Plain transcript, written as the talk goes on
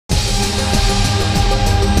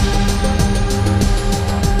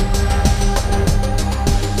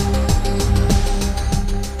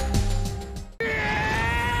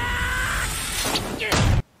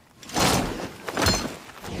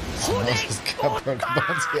got broken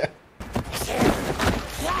bones, yeah.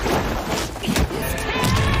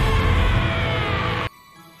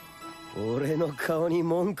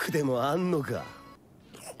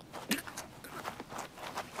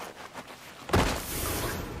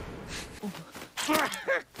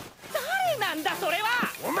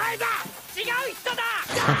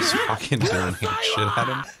 He's fucking doing shit at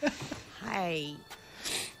him. はい。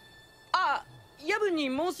あ、夜分に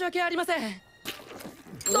申し訳ありません。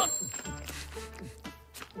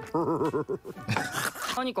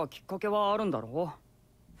何かきっかけはあるんだろう。鬼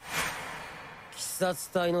殺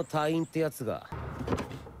隊の隊員ってやつが。鬼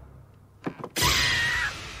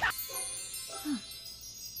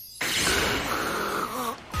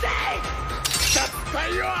殺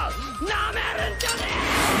隊をなめるんじゃね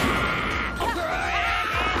え。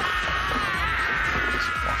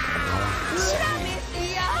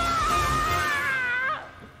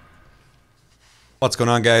 What's going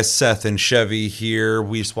on, guys? Seth and Chevy here.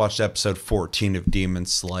 We just watched episode 14 of Demon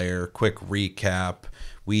Slayer. Quick recap.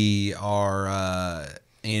 We are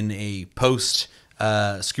in a post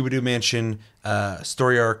Scooby-Doo Mansion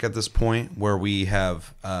story arc at this point, where we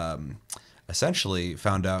have essentially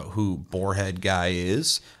found out who Boarhead Guy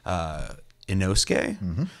is. Inosuke.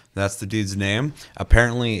 Mm-hmm. That's the dude's name.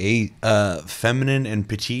 Apparently a feminine and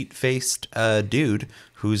petite-faced dude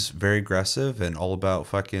who's very aggressive and all about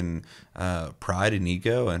fucking pride and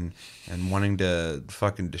ego and wanting to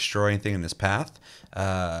fucking destroy anything in his path.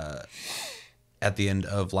 At the end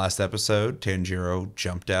of last episode, Tanjiro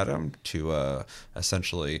jumped at him to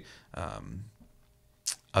essentially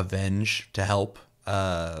avenge, to help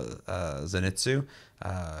Zenitsu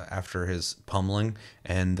after his pummeling.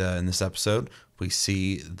 And in this episode, we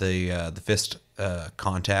see the fist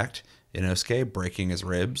contact Inosuke breaking his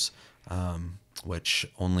ribs, which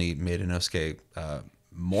only made Inosuke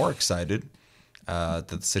more excited. That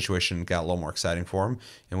the situation got a little more exciting for him,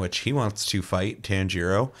 in which he wants to fight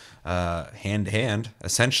Tanjiro hand to hand.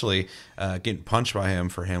 Essentially, getting punched by him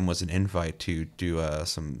for him was an invite to do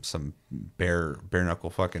some bare knuckle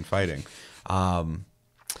fucking fighting.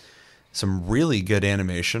 Some really good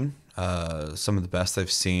animation. Some of the best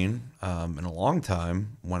I've seen in a long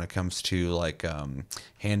time when it comes to like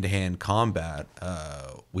hand-to-hand combat.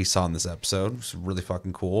 We saw in this episode. It was really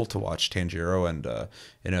fucking cool to watch Tanjiro and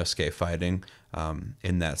Inosuke fighting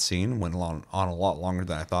in that scene. Went on a lot longer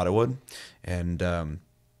than I thought it would. And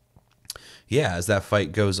yeah, as that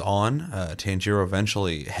fight goes on, Tanjiro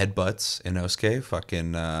eventually headbutts Inosuke,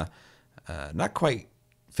 fucking not quite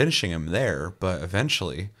finishing him there, but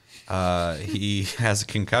eventually he has a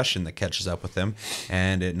concussion that catches up with him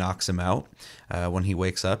and it knocks him out. When he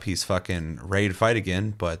wakes up, he's fucking ready to fight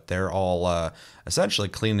again, but they're all essentially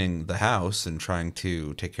cleaning the house and trying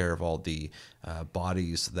to take care of all the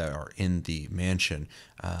bodies that are in the mansion,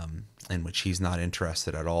 in which he's not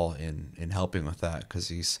interested at all in helping with that, because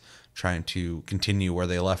he's trying to continue where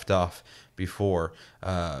they left off before.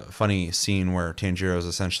 Funny scene where Tanjiro is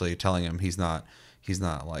essentially telling him he's not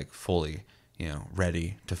like fully, you know,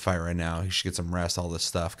 ready to fight right now. He should get some rest, all this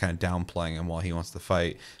stuff, kind of downplaying him while he wants to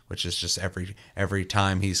fight, which is just every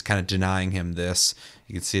time he's kind of denying him this.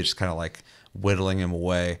 You can see it just kind of like whittling him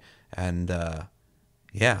away. And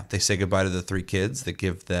yeah, they say goodbye to the three kids. They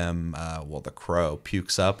give them, well, the crow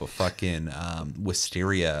pukes up a fucking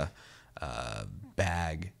wisteria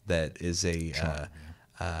bag that is a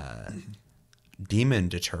demon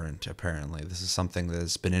deterrent, apparently. This is something that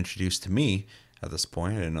has been introduced to me at this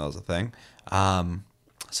point. I didn't know it was a thing.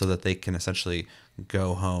 So that they can essentially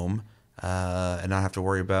go home and not have to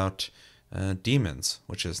worry about demons,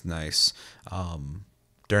 which is nice.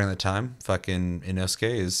 During the time, fucking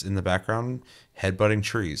Inosuke is in the background headbutting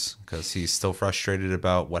trees because he's still frustrated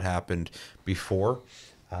about what happened before.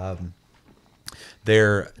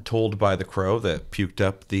 They're told by the crow that puked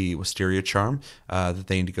up the wisteria charm that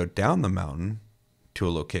they need to go down the mountain to a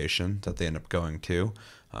location that they end up going to,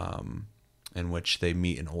 in which they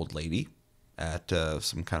meet an old lady at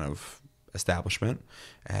some kind of establishment,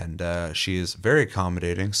 and she is very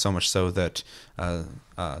accommodating, so much so that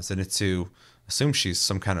Zenitsu assumes she's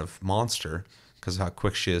some kind of monster because of how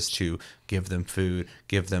quick she is to give them food,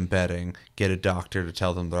 give them bedding, get a doctor to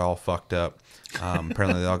tell them they're all fucked up.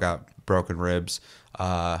 Apparently they all got broken ribs.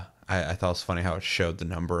 I thought it was funny how it showed the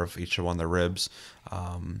number of each one of their ribs.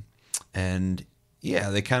 And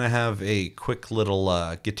yeah, they kind of have a quick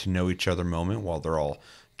little get to know each other moment while they're all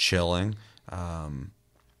chilling,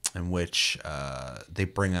 in which they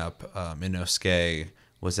bring up Inosuke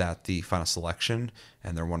was at the final selection,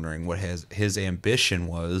 and they're wondering what his ambition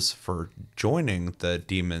was for joining the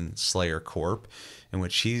Demon Slayer Corp, in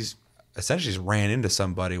which he's essentially just ran into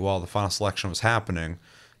somebody while the final selection was happening,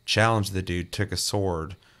 challenged the dude, took a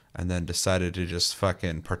sword, and then decided to just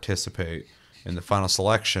fucking participate in the final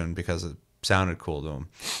selection because it sounded cool to him.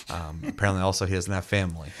 Apparently, also he doesn't have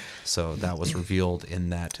family, so that was revealed in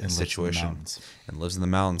that situation. And lives in the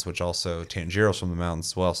mountains, which also Tanjiro's from the mountains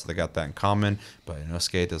as well, so they got that in common. But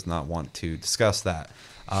Inosuke does not want to discuss that,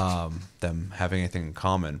 them having anything in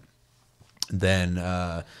common. Then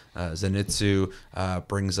Zenitsu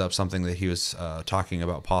brings up something that he was talking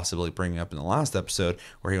about possibly bringing up in the last episode,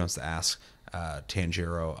 where he wants to ask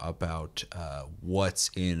Tanjiro about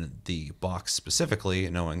what's in the box specifically,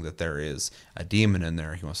 knowing that there is a demon in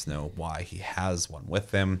there. He wants to know why he has one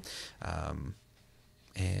with him.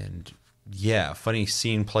 And yeah, funny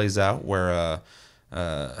scene plays out where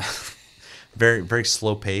very, very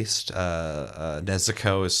slow paced.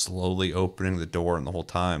 Nezuko is slowly opening the door, and the whole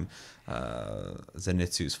time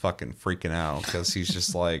Zenitsu's fucking freaking out because he's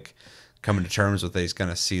just like coming to terms with that he's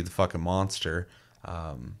gonna see the fucking monster.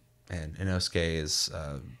 And Inosuke is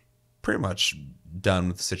pretty much done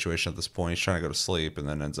with the situation at this point. He's trying to go to sleep and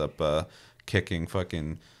then ends up kicking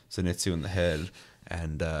fucking Zenitsu in the head.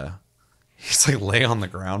 And he's like lay on the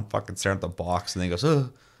ground, fucking staring at the box, and then he goes,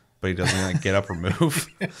 ugh, but he doesn't like get up or move.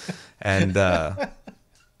 And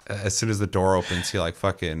as soon as the door opens, he like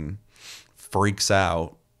fucking freaks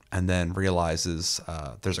out and then realizes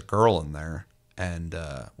there's a girl in there. And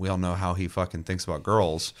we all know how he fucking thinks about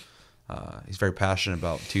girls. He's very passionate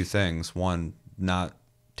about two things. One, not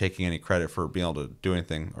taking any credit for being able to do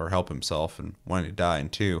anything or help himself and wanting to die.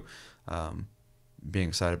 And two, being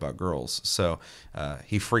excited about girls. So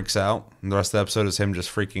he freaks out. And the rest of the episode is him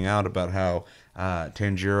just freaking out about how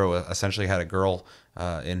Tanjiro essentially had a girl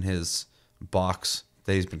in his box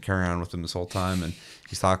that he's been carrying on with him this whole time. And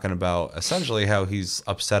he's talking about essentially how he's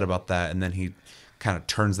upset about that. And then he kind of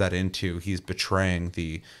turns that into he's betraying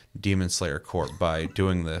the Demon Slayer Corp by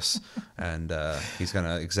doing this, and he's going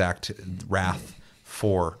to exact wrath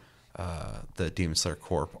for the Demon Slayer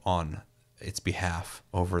Corp on its behalf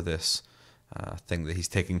over this thing that he's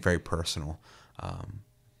taking very personal.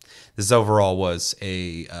 This overall was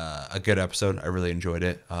a good episode. I really enjoyed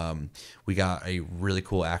it. We got a really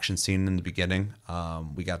cool action scene in the beginning.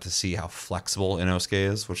 We got to see how flexible Inosuke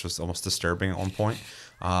is, which was almost disturbing at one point.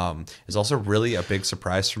 It's also really a big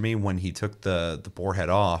surprise for me when he took the boar head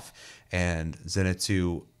off, and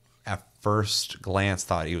Zenitsu at first glance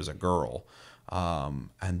thought he was a girl.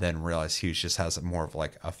 And then realized he just has more of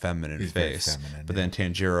like a feminine face. But then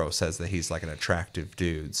Tanjiro says that he's like an attractive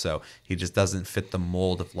dude, so he just doesn't fit the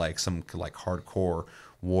mold of like some like hardcore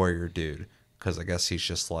warrior dude. Because I guess he's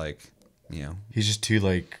just like, he's just too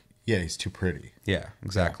like, he's too pretty. Yeah,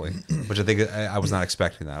 exactly. Which I think I was not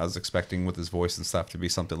expecting that. I was expecting with his voice and stuff to be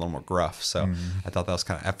something a little more gruff. So I thought that was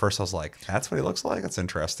kind of, at first I was like, that's what he looks like. That's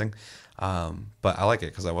interesting. But I like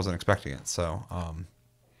it because I wasn't expecting it. So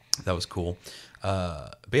that was cool.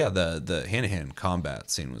 But yeah, the hand-to-hand combat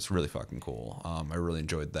scene was really fucking cool. I really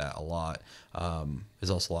enjoyed that a lot.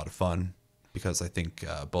 It's also a lot of fun because I think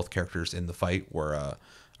both characters in the fight were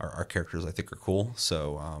our characters I think are cool.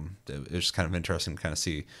 So it was just kind of interesting to kind of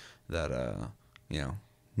see that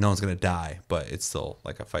no one's gonna die, but it's still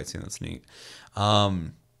like a fight scene that's neat. A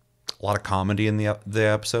lot of comedy in the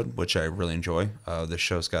episode, which I really enjoy. This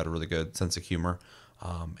show's got a really good sense of humor.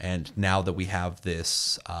 And now that we have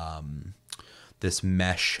this this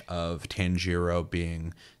mesh of Tanjiro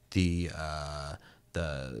being the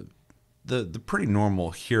pretty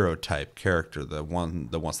normal hero type character, the one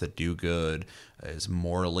that wants to do good, is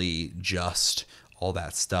morally just, all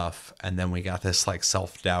that stuff, and then we got this like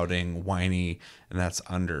self-doubting, whiny, and that's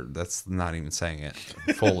not even saying it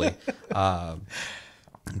fully,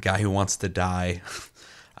 guy who wants to die.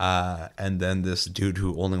 And then this dude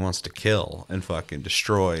who only wants to kill and fucking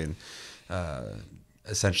destroy and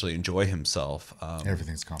essentially enjoy himself.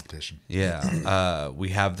 Everything's competition. Yeah. We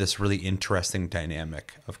have this really interesting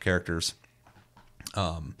dynamic of characters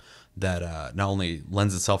that not only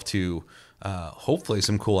lends itself to hopefully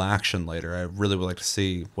some cool action later. I really would like to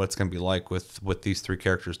see what it's going to be like with these three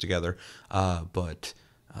characters together. But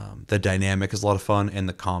the dynamic is a lot of fun, and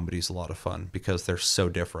the comedy is a lot of fun because they're so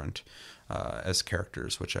different as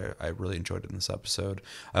characters, which I really enjoyed in this episode.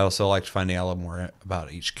 I also liked finding out a little more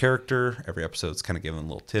about each character. Every episode's kind of giving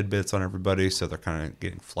little tidbits on everybody, so they're kind of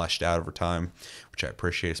getting fleshed out over time, which I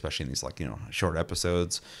appreciate, especially in these short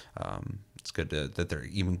episodes. It's good that they're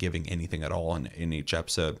even giving anything at all in each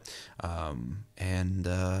episode. Yeah,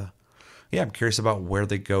 I'm curious about where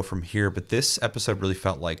they go from here. But this episode really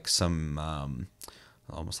felt like some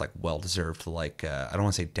almost like well-deserved, like I don't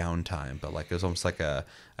want to say downtime, but like it was almost like a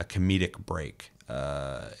comedic break.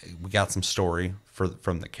 We got some story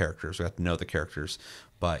from the characters. We got to know the characters,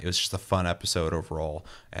 but it was just a fun episode overall.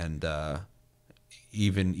 And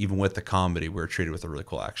even with the comedy, we were treated with a really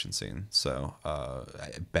cool action scene. So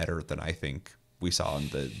better than I think we saw in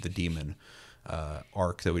the demon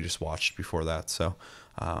arc that we just watched before that. So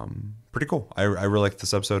pretty cool. I really like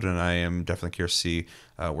this episode, and I am definitely curious to see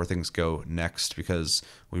where things go next, because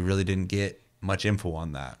we really didn't get much info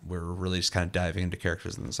on that. We're really just kind of diving into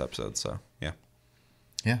characters in this episode. So yeah.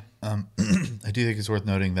 I do think it's worth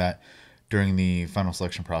noting that during the final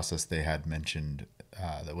selection process, they had mentioned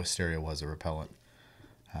that Wisteria was a repellent.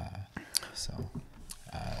 I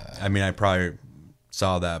mean, I probably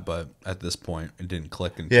saw that, but at this point, it didn't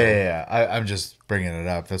click until... Yeah. I'm just bringing it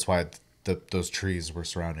up. That's why those trees were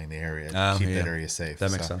surrounding the area to keep that area safe.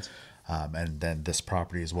 That makes sense. And then this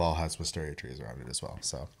property as well has wisteria trees around it as well.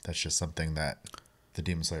 So that's just something that the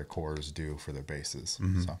Demon Slayer cores do for their bases.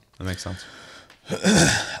 Mm-hmm. So that makes sense.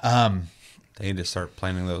 They need to start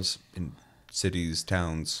planting those in cities,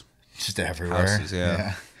 towns, just everywhere. Houses,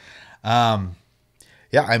 yeah.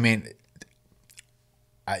 I mean,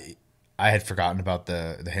 I had forgotten about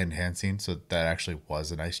the hand-to-hand scene, so that actually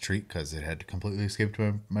was a nice treat because it had completely escaped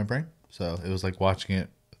my brain. So it was like watching it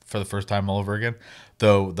for the first time all over again.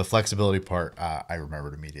 Though the flexibility part, I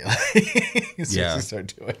remembered immediately as soon as we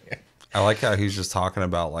started doing it. I like how he's just talking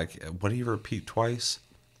about, like, what did he repeat twice?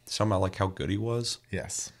 Something about, like, how good he was.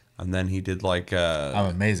 Yes. And then he did, like... I'm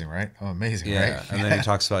amazing, right? I'm amazing, right? Yeah, and then he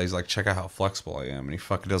talks about, he's like, check out how flexible I am. And he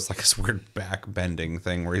fucking does, like, this weird back bending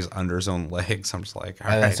thing where he's under his own legs. I'm just like, all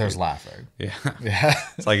right. And then starts laughing. Yeah. Yeah.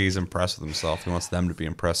 It's like he's impressed with himself. He wants them to be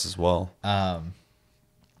impressed as well.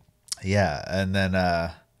 Yeah, and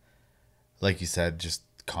then, like you said, just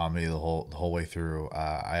comedy the whole way through.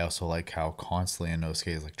 I also like how constantly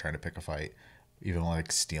Inosuke is like trying to pick a fight, even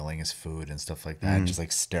like stealing his food and stuff like that, just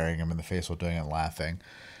like staring him in the face while doing it and laughing,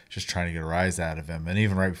 just trying to get a rise out of him. And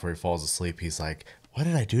even right before he falls asleep, he's like, "What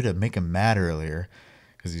did I do to make him mad earlier?"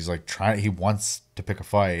 Because he's like he wants to pick a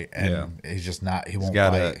fight, and he's just not. He won't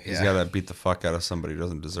fight. He's got to beat the fuck out of somebody who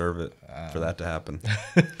doesn't deserve it for that to happen.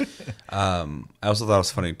 I also thought it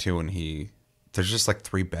was funny too when there's just like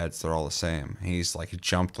 3 beds. They're all the same. He's like, he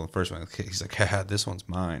jumped on the first one. He's like, "Haha, this one's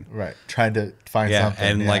mine." Right. Trying to find something.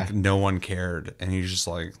 And like no one cared. And he's just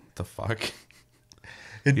like, the fuck?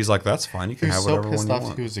 He's like, that's fine. You can have whatever one you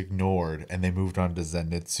want. He was ignored, and they moved on to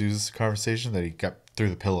Zenitsu's conversation that he got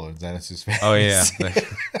through the pillow in Zenitsu's face. Oh, yeah.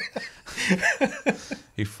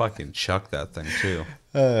 He fucking chucked that thing, too.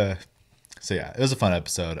 So, yeah, it was a fun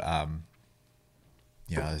episode.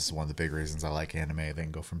 This is one of the big reasons I like anime. They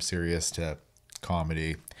can go from serious to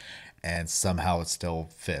comedy, and somehow it still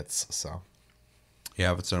fits. So,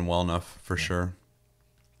 yeah, if it's done well enough, for sure.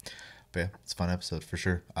 But yeah, it's a fun episode for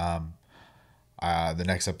sure. The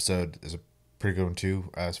next episode is a pretty good one too,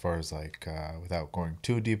 as far as like without going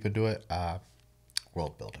too deep into it,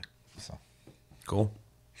 world building. So cool.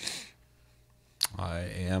 I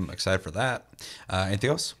am excited for that. Anything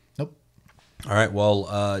else? Nope. All right,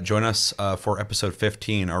 well, join us for episode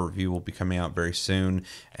 15. Our review will be coming out very soon.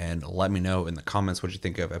 And let me know in the comments what you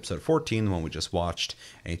think of episode 14, the one we just watched.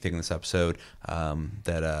 Anything in this episode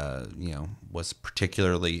that was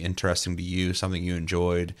particularly interesting to you, something you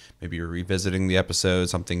enjoyed. Maybe you're revisiting the episode,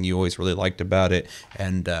 something you always really liked about it.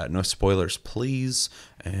 And no spoilers, please.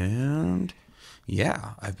 And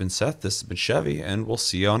yeah, I've been Seth, this has been Chevy, and we'll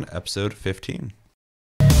see you on episode 15.